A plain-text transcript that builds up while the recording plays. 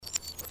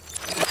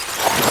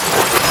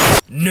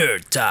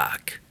Nerd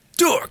talk,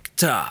 dork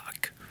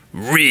talk,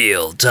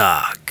 real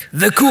talk.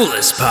 The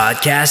coolest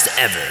podcast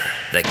ever,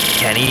 The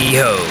Kenny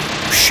Ho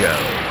Show.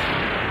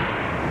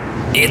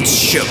 It's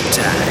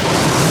showtime.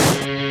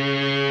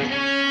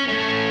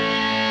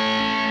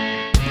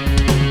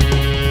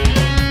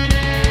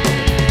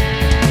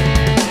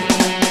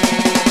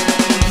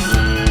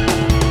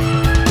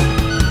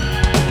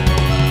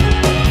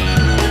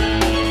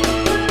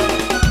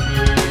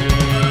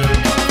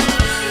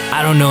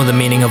 I don't know the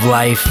meaning of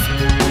life,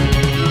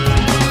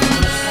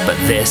 but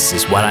this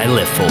is what I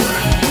live for.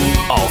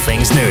 All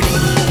things nerdy.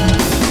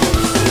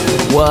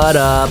 What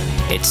up?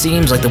 It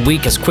seems like the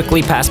week has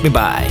quickly passed me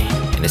by,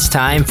 and it's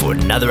time for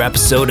another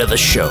episode of the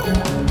show.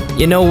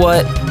 You know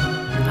what?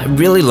 I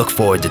really look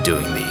forward to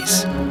doing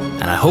these,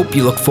 and I hope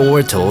you look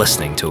forward to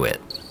listening to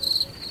it.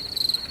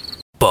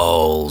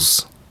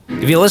 Balls.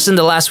 If you listened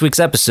to last week's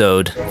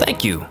episode,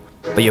 thank you.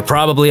 But you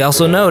probably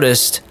also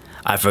noticed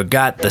I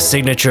forgot the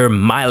signature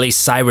Miley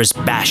Cyrus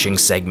bashing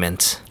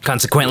segment.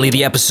 Consequently,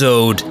 the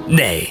episode,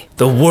 nay,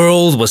 the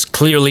world was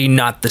clearly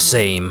not the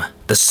same.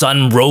 The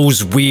sun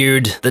rose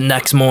weird the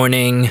next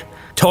morning.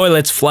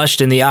 Toilets flushed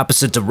in the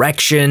opposite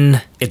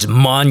direction. It's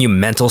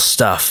monumental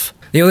stuff.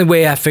 The only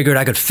way I figured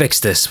I could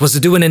fix this was to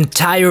do an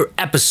entire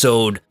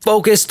episode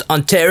focused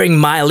on tearing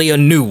Miley a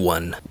new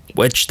one,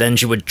 which then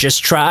she would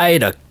just try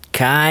to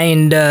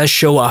kinda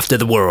show off to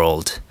the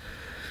world.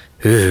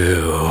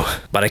 Ooh.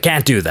 But I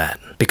can't do that,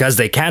 because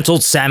they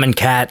canceled Sam and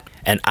Cat,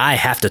 and I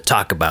have to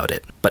talk about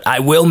it. But I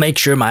will make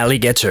sure Miley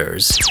gets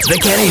hers. The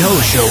Kenny Ho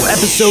Show,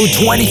 episode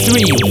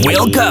 23,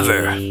 will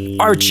cover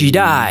Archie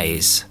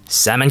dies.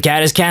 Sam and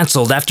Cat is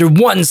canceled after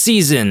one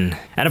season.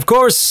 And of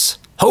course,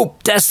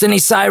 Hope Destiny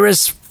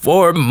Cyrus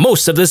for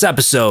most of this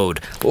episode.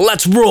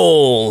 Let's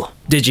roll!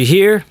 Did you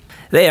hear?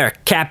 They are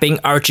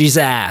capping Archie's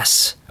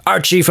ass.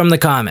 Archie from the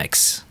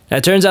comics. Now,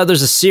 it turns out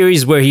there's a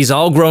series where he's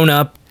all grown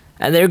up,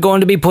 and they're going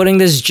to be putting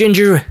this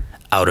ginger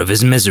out of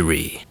his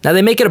misery. Now,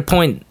 they make it a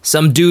point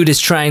some dude is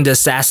trying to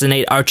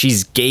assassinate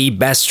Archie's gay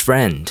best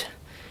friend,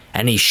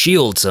 and he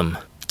shields him,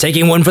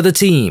 taking one for the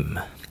team,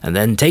 and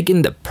then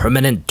taking the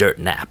permanent dirt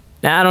nap.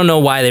 Now, I don't know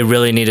why they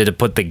really needed to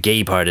put the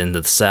gay part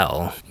into the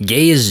cell.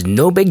 Gay is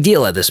no big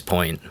deal at this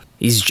point.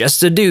 He's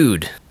just a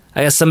dude.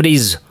 I guess some of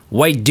these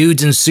white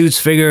dudes in suits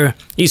figure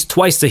he's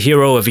twice the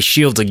hero if he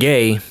shields a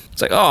gay.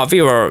 It's like, oh, if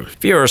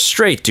you're a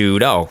straight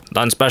dude, oh,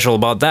 nothing special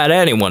about that.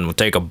 Anyone would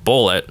take a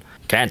bullet.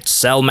 Can't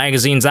sell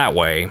magazines that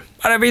way.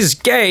 But if he's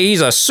gay, he's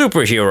a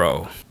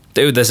superhero.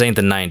 Dude, this ain't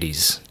the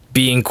 90s.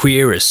 Being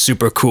queer is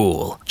super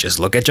cool. Just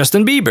look at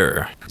Justin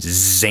Bieber.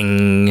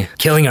 Zing.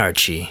 Killing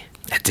Archie.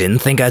 I didn't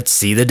think I'd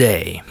see the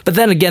day. But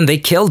then again, they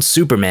killed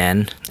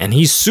Superman, and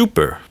he's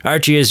super.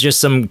 Archie is just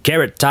some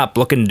carrot top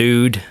looking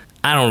dude.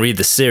 I don't read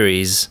the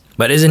series,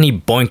 but isn't he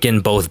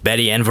boinking both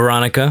Betty and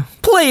Veronica?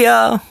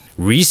 Playa!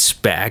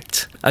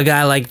 Respect. A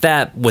guy like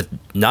that with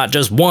not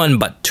just one,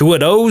 but two of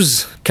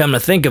those? Come to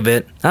think of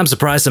it, I'm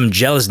surprised some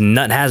jealous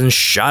nut hasn't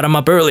shot him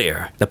up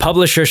earlier. The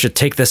publisher should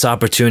take this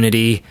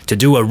opportunity to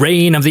do a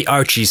Reign of the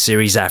Archie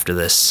series after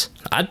this.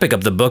 I'd pick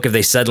up the book if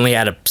they suddenly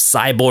had a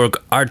cyborg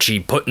Archie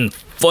putting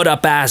foot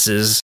up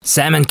asses.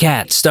 Sam and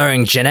Cat,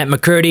 starring Jeanette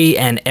McCurdy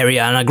and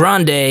Ariana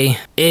Grande,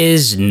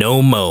 is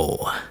no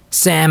mo.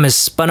 Sam is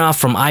spun off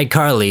from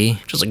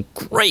iCarly, which is a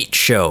great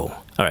show.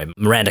 Alright,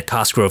 Miranda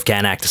Cosgrove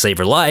can't act to save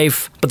her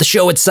life, but the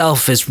show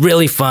itself is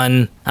really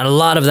fun, and a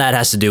lot of that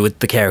has to do with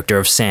the character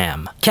of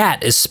Sam.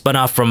 Cat is spun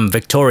off from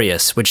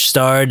Victorious, which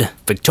starred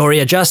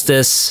Victoria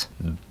Justice,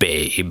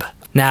 Babe.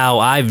 Now,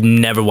 I've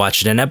never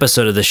watched an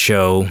episode of the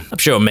show. I'm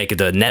sure it'll make it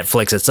to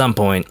Netflix at some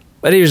point.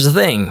 But here's the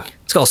thing.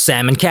 It's called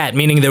Sam and Cat,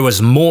 meaning there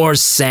was more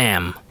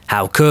Sam.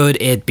 How could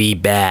it be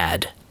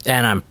bad?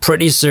 And I'm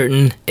pretty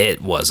certain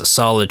it was a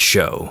solid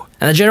show.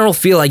 And the general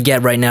feel I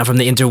get right now from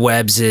the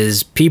interwebs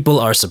is people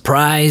are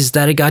surprised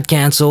that it got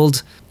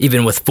canceled.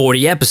 Even with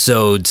 40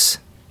 episodes,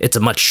 it's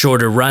a much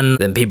shorter run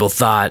than people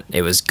thought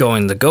it was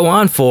going to go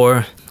on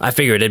for. I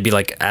figured it'd be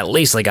like at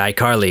least like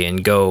iCarly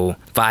and go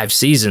 5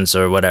 seasons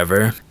or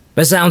whatever.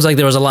 But it sounds like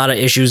there was a lot of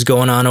issues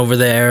going on over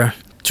there.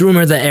 It's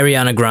rumored that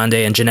Ariana Grande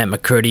and Jeanette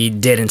McCurdy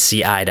didn't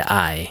see eye to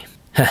eye.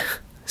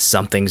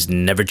 Some things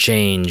never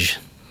change.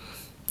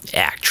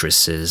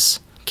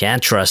 Actresses.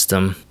 Can't trust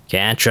them.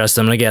 Can't trust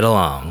them to get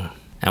along.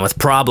 And with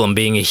Problem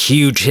being a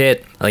huge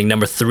hit, like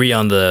number 3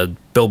 on the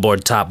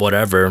Billboard top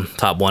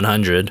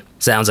 100,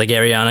 sounds like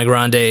Ariana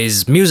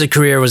Grande's music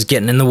career was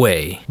getting in the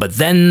way. But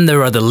then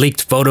there are the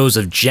leaked photos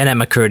of Jeanette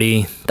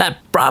McCurdy that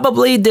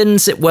probably didn't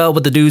sit well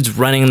with the dudes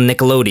running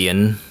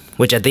Nickelodeon,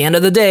 which at the end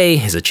of the day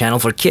is a channel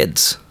for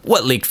kids.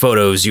 What leaked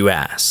photos, you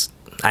ask?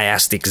 I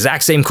asked the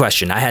exact same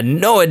question. I had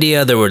no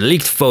idea there were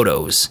leaked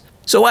photos.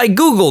 So I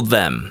googled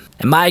them,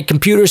 and my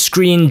computer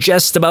screen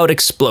just about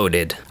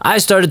exploded. I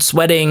started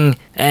sweating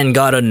and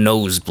got a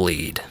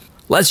nosebleed.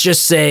 Let's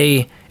just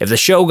say, if the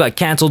show got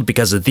canceled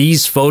because of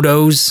these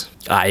photos,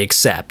 I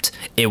accept.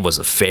 It was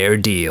a fair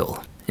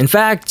deal. In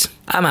fact,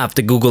 I'm gonna have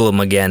to Google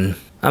them again.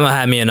 I'm gonna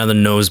have me another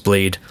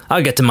nosebleed.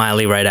 I'll get to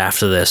Miley right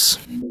after this.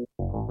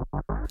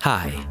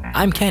 Hi,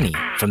 I'm Kenny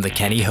from The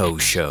Kenny Ho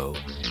Show.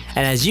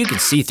 And as you can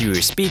see through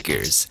your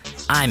speakers,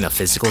 I'm a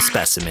physical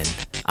specimen.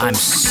 I'm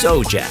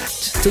so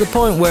jacked, to the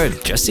point where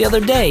just the other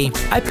day,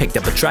 I picked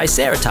up a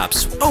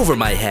triceratops over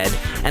my head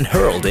and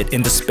hurled it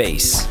into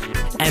space.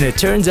 And it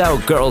turns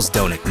out girls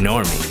don't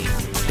ignore me.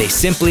 They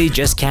simply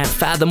just can't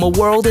fathom a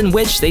world in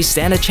which they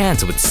stand a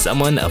chance with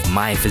someone of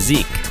my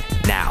physique.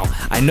 Now,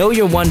 I know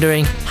you're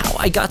wondering how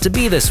I got to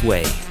be this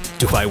way.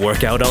 Do I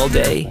work out all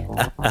day?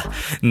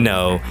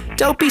 No,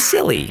 don't be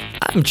silly.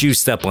 I'm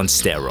juiced up on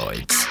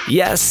steroids.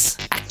 Yes,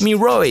 Acme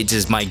Roids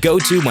is my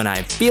go-to when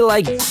I feel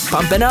like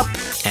pumping up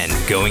and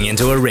going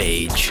into a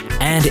rage.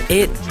 And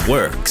it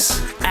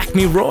works.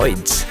 Acme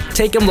Roids.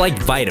 Take them like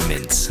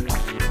vitamins.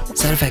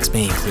 Side effects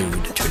may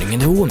include turning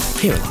into a woman,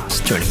 hair loss,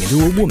 turning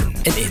into a woman,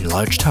 an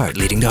enlarged heart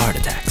leading to heart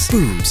attacks,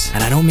 boobs,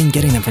 and I don't mean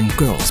getting them from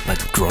girls,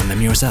 but growing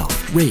them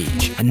yourself,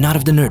 rage, and not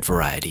of the nerd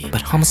variety,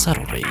 but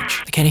homicidal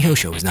rage. The Kenny Ho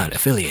Show is not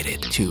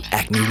affiliated to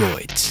Acme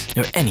Roids,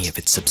 nor any of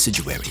its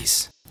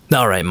subsidiaries.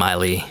 Alright,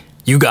 Miley,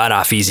 you got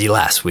off easy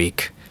last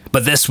week,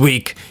 but this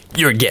week,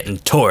 you're getting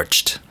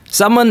torched.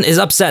 Someone is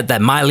upset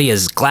that Miley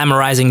is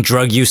glamorizing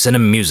drug use in a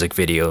music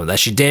video that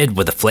she did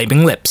with the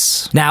flaming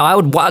lips. Now, I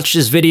would watch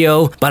this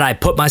video, but I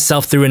put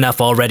myself through enough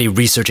already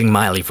researching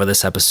Miley for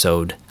this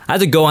episode. I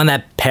had to go on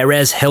that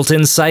Perez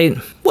Hilton site.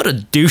 What a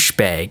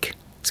douchebag.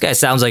 This guy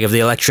sounds like if the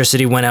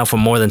electricity went out for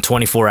more than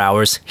 24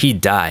 hours, he'd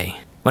die.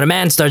 When a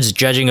man starts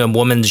judging a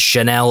woman's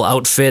Chanel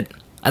outfit,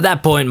 at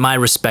that point, my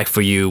respect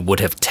for you would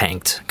have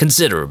tanked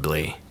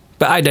considerably.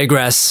 But I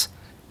digress.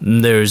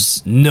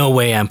 There's no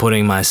way I'm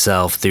putting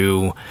myself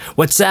through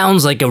what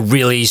sounds like a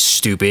really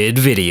stupid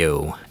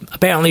video.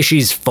 Apparently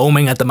she's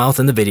foaming at the mouth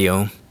in the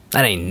video.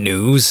 That ain't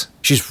news.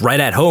 She's right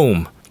at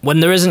home. When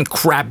there isn't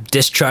crap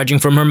discharging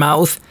from her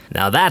mouth,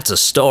 now that's a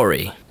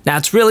story. Now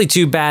it's really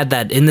too bad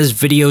that in this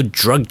video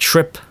drug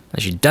trip,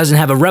 that she doesn't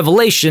have a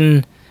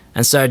revelation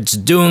and starts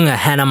doing a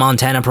Hannah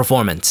Montana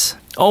performance.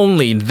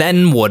 Only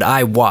then would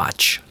I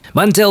watch.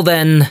 But until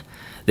then,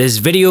 this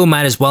video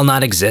might as well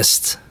not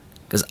exist.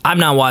 Because I'm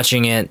not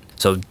watching it,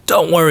 so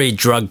don't worry,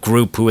 drug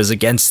group who is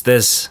against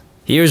this.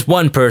 Here's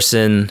one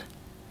person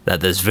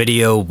that this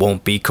video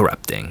won't be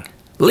corrupting.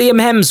 Liam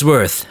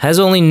Hemsworth has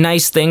only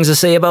nice things to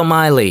say about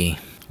Miley.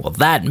 Well,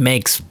 that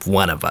makes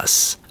one of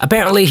us.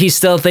 Apparently, he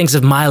still thinks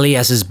of Miley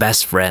as his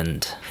best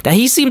friend. Now,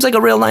 he seems like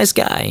a real nice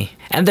guy,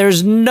 and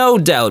there's no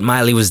doubt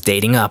Miley was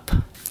dating up.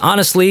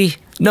 Honestly,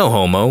 no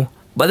homo.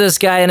 But this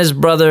guy and his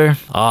brother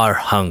are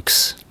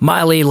hunks.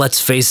 Miley, let's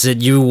face it,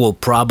 you will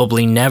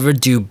probably never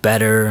do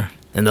better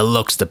in the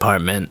looks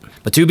department.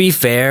 But to be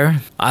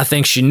fair, I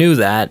think she knew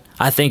that.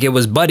 I think it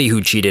was Buddy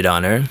who cheated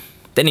on her.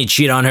 Then he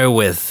cheated on her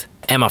with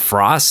Emma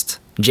Frost,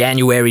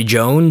 January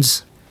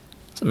Jones.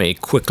 Let me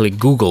quickly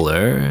Google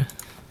her.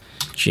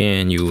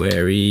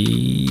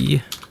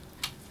 January.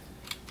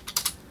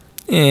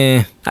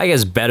 I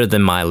guess better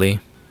than Miley.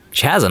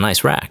 She has a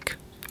nice rack.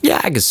 Yeah,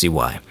 I can see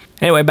why.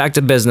 Anyway, back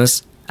to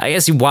business. I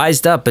guess he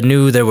wised up and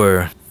knew there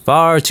were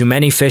far too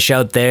many fish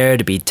out there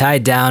to be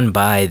tied down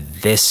by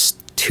this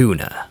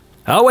tuna.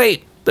 Oh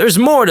wait, there's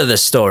more to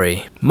this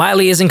story.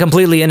 Miley isn't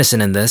completely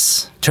innocent in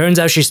this. Turns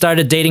out she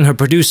started dating her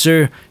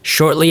producer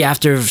shortly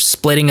after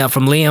splitting up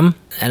from Liam.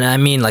 And I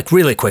mean like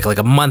really quick, like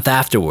a month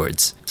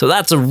afterwards. So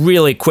that's a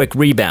really quick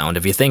rebound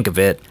if you think of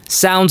it.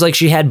 Sounds like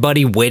she had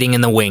Buddy waiting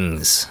in the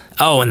wings.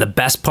 Oh, and the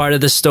best part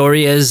of this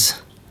story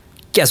is,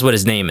 guess what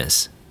his name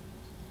is?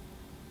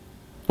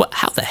 What?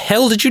 How the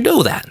hell did you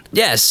know that?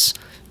 Yes,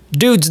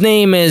 dude's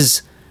name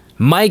is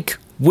Mike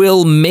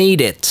Will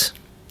Made It.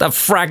 The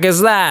frack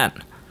is that?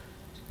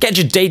 Can't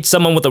you date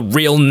someone with a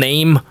real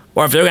name?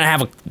 Or if they're gonna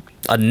have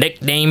a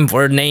nickname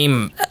for a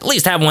name, at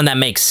least have one that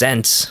makes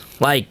sense.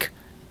 Like,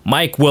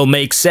 Mike Will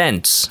Make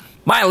Sense.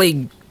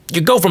 Miley,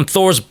 you go from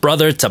Thor's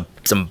brother to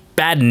some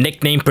bad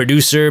nickname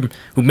producer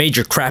who made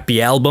your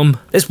crappy album.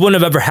 This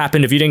wouldn't have ever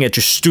happened if you didn't get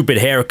your stupid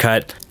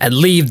haircut and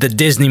leave the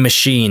Disney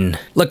machine.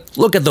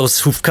 Look at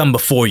those who've come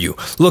before you.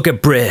 Look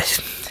at Brit.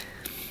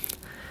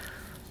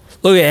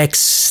 Look at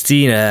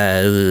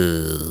Xtina.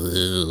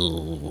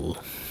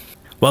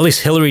 Well, at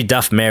least Hillary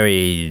Duff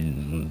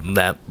married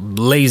that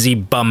lazy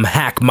bum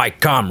hack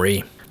Mike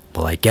Comrie.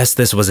 Well, I guess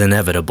this was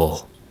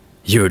inevitable.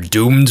 You're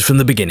doomed from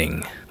the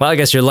beginning. Well, I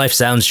guess your life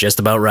sounds just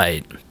about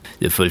right.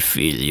 To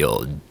fulfill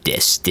your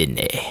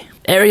destiny.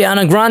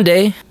 Ariana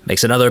Grande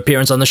makes another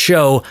appearance on the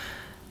show.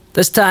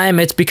 This time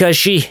it's because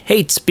she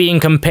hates being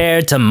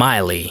compared to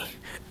Miley.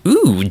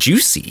 Ooh,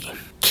 juicy.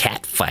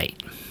 Catfight.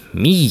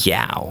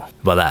 Meow.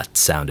 Well, that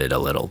sounded a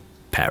little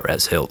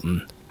Perez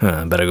Hilton.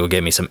 Better go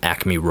get me some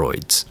Acme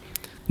Roids.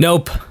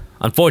 Nope.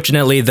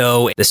 Unfortunately,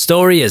 though, the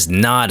story is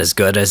not as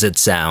good as it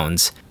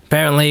sounds.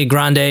 Apparently,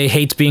 Grande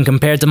hates being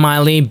compared to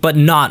Miley, but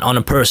not on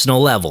a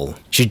personal level.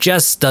 She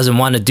just doesn't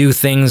want to do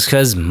things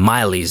because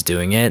Miley's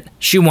doing it.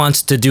 She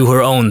wants to do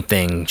her own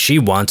thing. She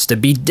wants to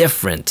be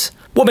different.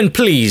 Woman,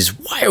 please,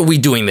 why are we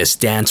doing this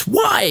dance?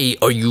 Why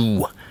are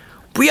you...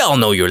 We all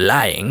know you're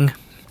lying.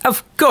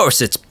 Of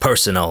course it's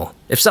personal.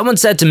 If someone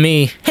said to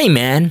me, hey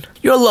man,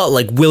 you're a lot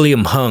like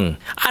William Hung,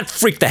 I'd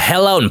freak the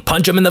hell out and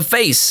punch him in the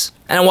face.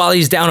 And while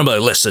he's down, I'm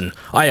like, listen,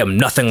 I am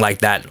nothing like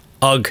that.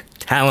 Ugh.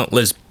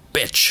 talentless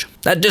bitch.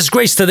 That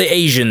disgrace to the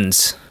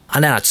Asians.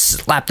 And then I'd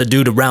slap the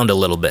dude around a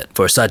little bit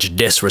for such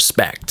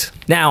disrespect.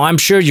 Now, I'm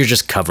sure you're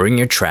just covering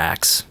your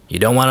tracks. You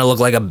don't want to look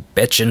like a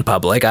bitch in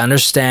public, I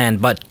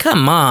understand, but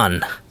come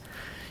on.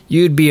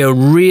 You'd be a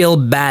real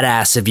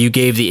badass if you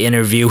gave the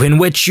interview in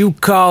which you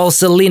call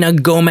Selena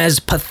Gomez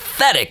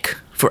pathetic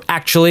for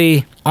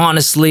actually,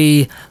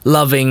 honestly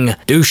loving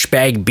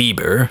douchebag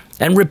Bieber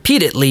and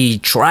repeatedly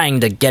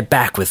trying to get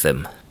back with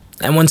him.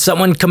 And when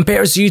someone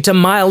compares you to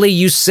Miley,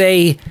 you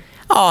say,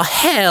 "Oh,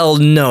 hell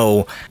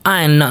no.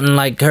 I ain't nothing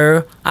like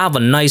her. I have a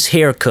nice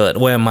haircut."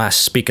 What am I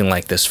speaking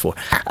like this for?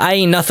 I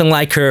ain't nothing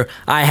like her.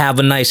 I have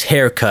a nice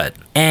haircut.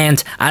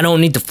 And I don't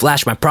need to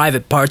flash my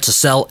private parts to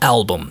sell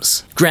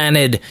albums.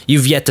 Granted,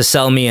 you've yet to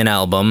sell me an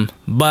album,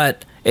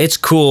 but it's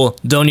cool.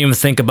 Don't even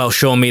think about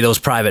showing me those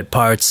private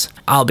parts.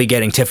 I'll be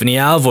getting Tiffany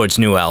Alvord's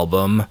new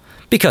album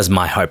because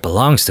my heart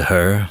belongs to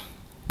her,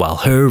 while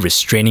her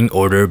restraining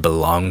order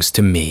belongs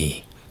to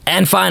me.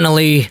 And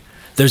finally,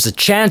 there's a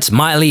chance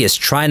Miley is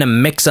trying to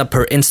mix up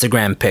her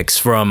Instagram pics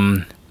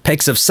from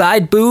pics of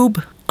side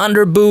boob,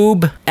 under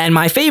boob, and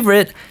my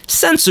favorite,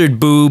 censored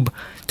boob,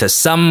 to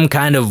some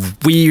kind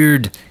of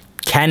weird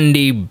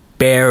candy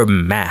bear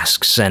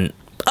masks and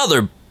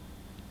other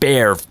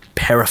bear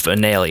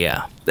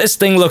paraphernalia. This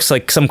thing looks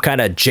like some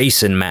kind of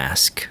Jason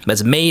mask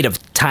that's made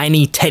of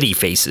tiny teddy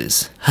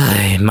faces.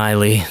 Hi,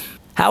 Miley.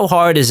 How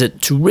hard is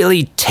it to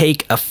really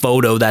take a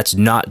photo that's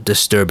not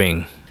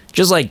disturbing?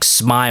 Just like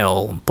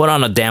smile, put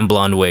on a damn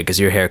blonde wig because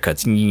your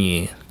haircut's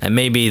and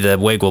maybe the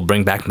wig will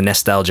bring back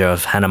nostalgia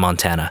of Hannah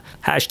Montana.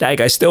 Hashtag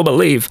I still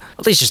believe.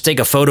 At least just take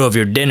a photo of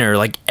your dinner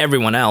like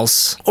everyone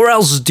else. Or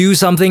else do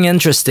something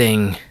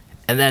interesting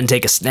and then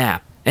take a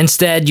snap.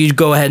 Instead, you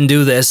go ahead and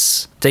do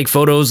this. Take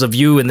photos of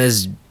you in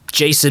this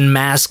Jason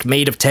mask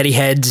made of teddy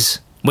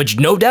heads, which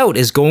no doubt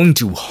is going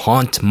to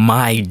haunt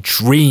my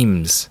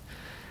dreams.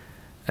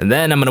 And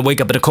then I'm gonna wake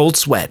up in a cold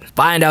sweat,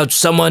 find out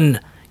someone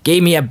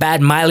gave me a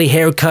bad Miley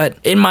haircut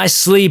in my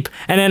sleep,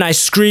 and then I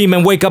scream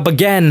and wake up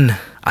again.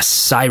 A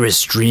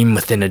Cyrus dream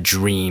within a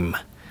dream.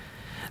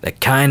 The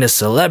kind of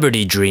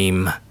celebrity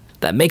dream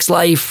that makes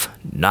life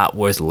not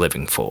worth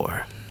living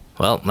for.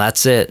 Well,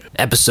 that's it.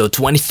 Episode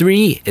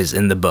 23 is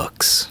in the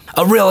books.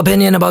 A Real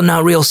Opinion About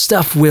Not Real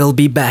Stuff will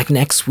be back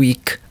next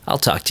week. I'll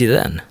talk to you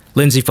then.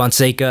 Lindsay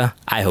Fonseca,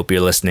 I hope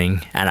you're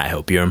listening, and I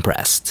hope you're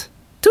impressed.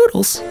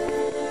 Toodles!